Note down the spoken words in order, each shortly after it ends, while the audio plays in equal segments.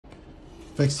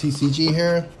Vex TCG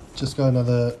here. Just got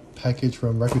another package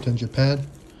from Rakuten Japan.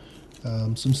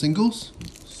 Some singles.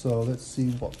 So let's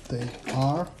see what they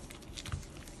are.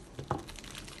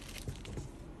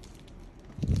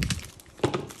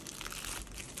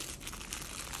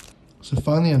 So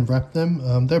finally unwrapped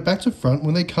them. They're back to front.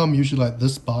 When they come, usually like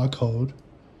this barcode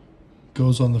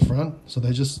goes on the front. So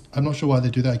they just, I'm not sure why they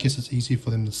do that. I guess it's easy for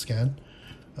them to scan.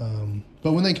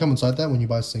 But when they come inside that, when you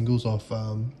buy singles off,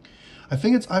 I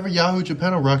think it's either Yahoo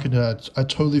Japan or Rakuten. I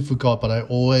totally forgot, but I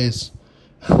always,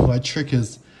 my trick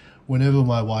is whenever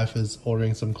my wife is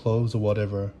ordering some clothes or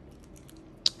whatever,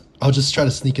 I'll just try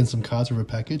to sneak in some cards with a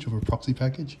package, with a proxy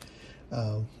package.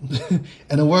 And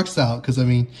it works out because, I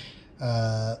mean,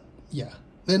 yeah,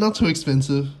 they're not too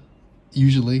expensive,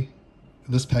 usually.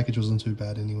 This package wasn't too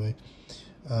bad anyway.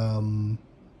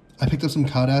 I picked up some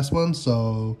Carddass ones,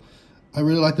 so I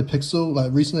really like the pixel.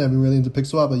 Like recently I've been really into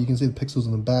pixel art, but you can see the pixels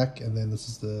in the back, and then this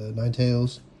is the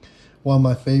Ninetales. One of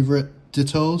my favorite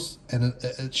dittos, and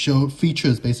it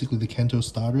features basically the Kanto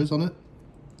starters on it.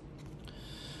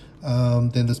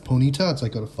 Then this Ponyta, it's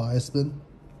like got a fire spin.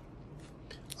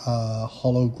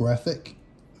 Holographic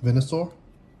Venusaur.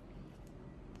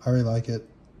 I really like it.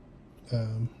 Yeah,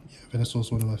 Venusaur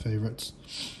is one of my favorites.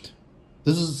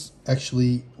 This is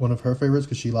actually one of her favorites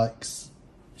because she likes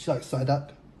Psyduck.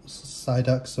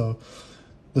 So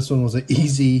this one was an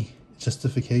easy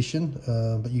justification,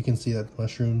 but you can see that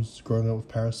mushrooms growing up with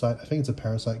Parasite. I think it's a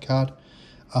Parasite card.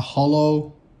 A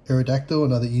Holo Aerodactyl,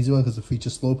 another easy one because it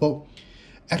features Slowpoke.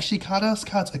 Actually, Carddass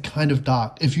cards are kind of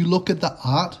dark. If you look at the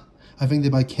art, I think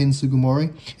they're by Ken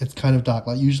Sugimori, it's kind of dark.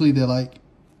 Like usually they're like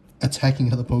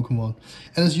attacking other Pokemon.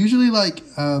 And it's usually like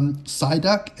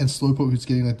Psyduck and Slowpoke who's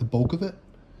getting like the bulk of it.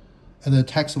 And the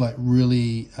attacks are like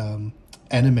really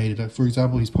animated. Like, for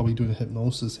example, he's probably doing a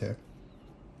hypnosis here.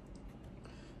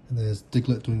 And there's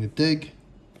Diglett doing a dig.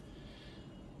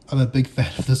 I'm a big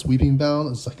fan of this Weeping Bound.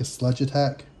 It's like a sludge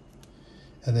attack.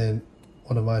 And then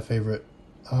one of my favorite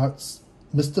arts,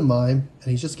 Mr. Mime,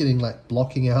 and he's just getting like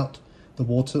blocking out the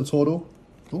water turtle.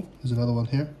 Oh, there's another one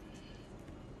here.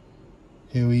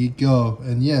 Here we go.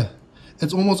 And yeah,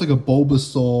 it's almost like a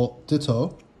Bulbasaur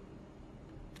Ditto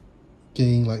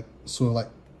getting like sort of like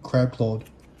crab clawed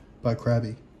by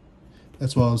Krabby.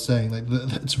 That's what I was saying. Like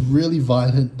it's really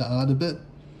violent, the art a bit.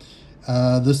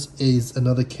 This is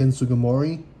another Ken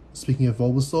Sugimori. Speaking of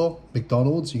Bulbasaur,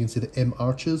 McDonald's, you can see the M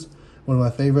arches. One of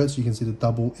my favorites. You can see the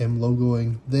double M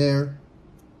logoing there.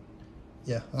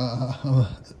 Yeah,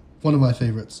 one of my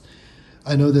favorites.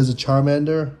 I know there's a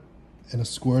Charmander and a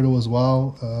Squirtle as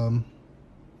well.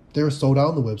 They were sold out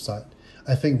on the website.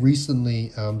 I think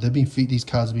recently these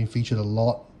cards have been featured a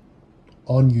lot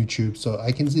on YouTube, so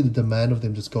I can see the demand of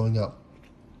them just going up.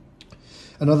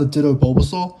 Another Ditto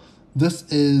Bulbasaur. This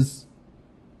is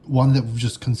one that we've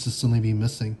just consistently been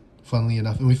missing, funnily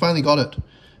enough, and we finally got it.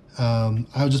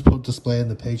 I'll just put display in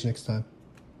the page next time.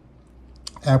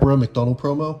 Abra McDonald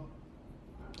promo.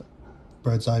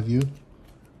 Bird's eye view.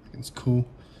 It's cool.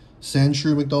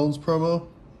 Sandshrew McDonald's promo.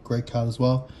 Great card as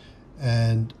well.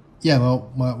 And yeah,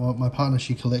 my partner,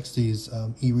 she collects these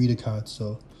e-reader cards,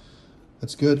 so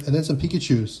that's good. And then some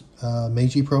Pikachus.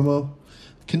 Meiji promo.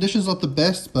 Condition's not the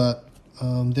best, but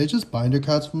they're just binder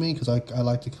cards for me because I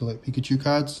like to collect Pikachu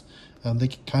cards. They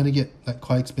kind of get like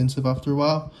quite expensive after a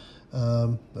while.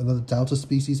 Another Delta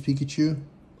species Pikachu.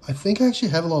 I think I actually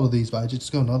have a lot of these, but I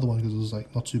just got another one because it was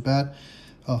like not too bad.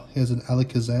 Oh, here's an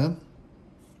Alakazam.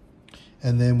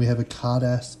 And then we have a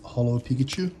Carddass Holo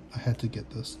Pikachu. I had to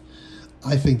get this.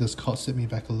 I think this cost set me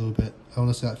back a little bit. I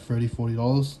want to say like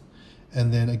 $30–40.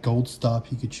 And then a Gold Star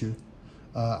Pikachu.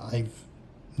 I've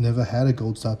never had a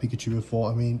Gold Star Pikachu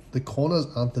before. I mean, the corners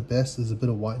aren't the best. There's a bit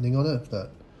of whitening on it,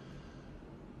 but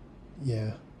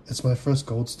yeah, it's my first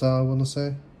Gold Star, I want to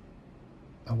say.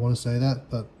 I want to say that,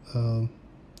 but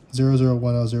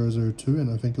 001 or 002,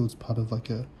 and I think it was part of like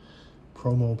a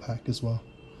promo pack as well.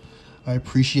 I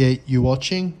appreciate you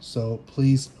watching, so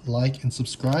please like and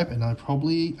subscribe, and I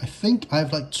think I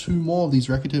have like 2 more of these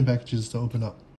Rakuten packages to open up.